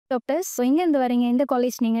Doctors, so எங்க இருந்து வரீங்க? எந்த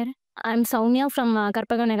காலேஜ் நீங்க? I'm Sowmya from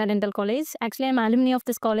Karpaga Vinayaga Dental College. Actually, I'm alumni of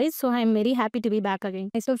this college, so I'm very happy to be back again.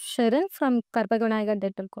 Myself Sherin from Karpaga Vinayaga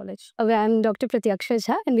Dental College. I'm Dr.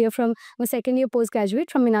 Sowmya and we are from a second year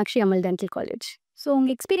postgraduate from Meenakshi Dental College. So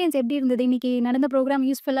உங்கள் experience எப்படி இருந்தது? இன்னைக்கு நடந்த program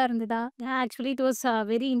யூஸ்ஃபுல்லாக இருந்ததா? Actually it was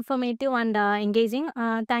very informative and engaging.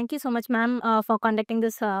 Thank you so much ma'am for conducting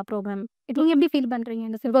this program. நீங்கள் எப்படி feel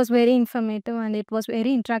பண்ணுறீங்க? It was very informative and it was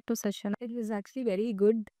very interactive session. It was actually very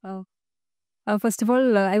good. First of all,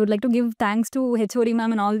 I would like to give thanks to HOD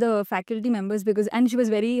ma'am and all the faculty members and she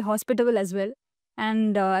was very hospitable as well.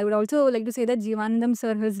 And I would also like to say that Jeevanandam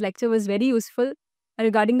sir, his lecture was very useful.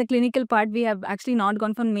 Regarding the clinical part, we have actually not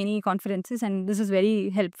gone for many conferences and this is very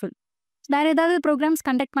helpful. வேறு ஏதாவது programs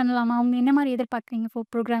conduct பண்ணலாமா? அவங்க என்ன மாதிரி எதிர்பார்க்குறீங்க for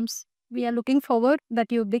programs? We are looking forward that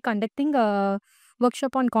you will be conducting a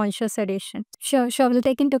workshop on conscious sedation. Sure, we'll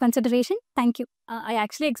take into consideration. Thank you. I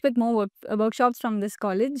actually expect more workshops from this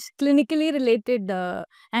college, clinically related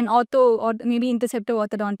and ortho or maybe interceptive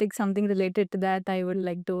orthodontics, something related to that I would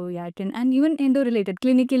like to attend. And even endo related,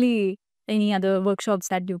 clinically any other workshops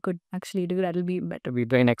that you could actually do, that will be better.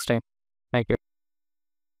 We'll try next time. Thank you.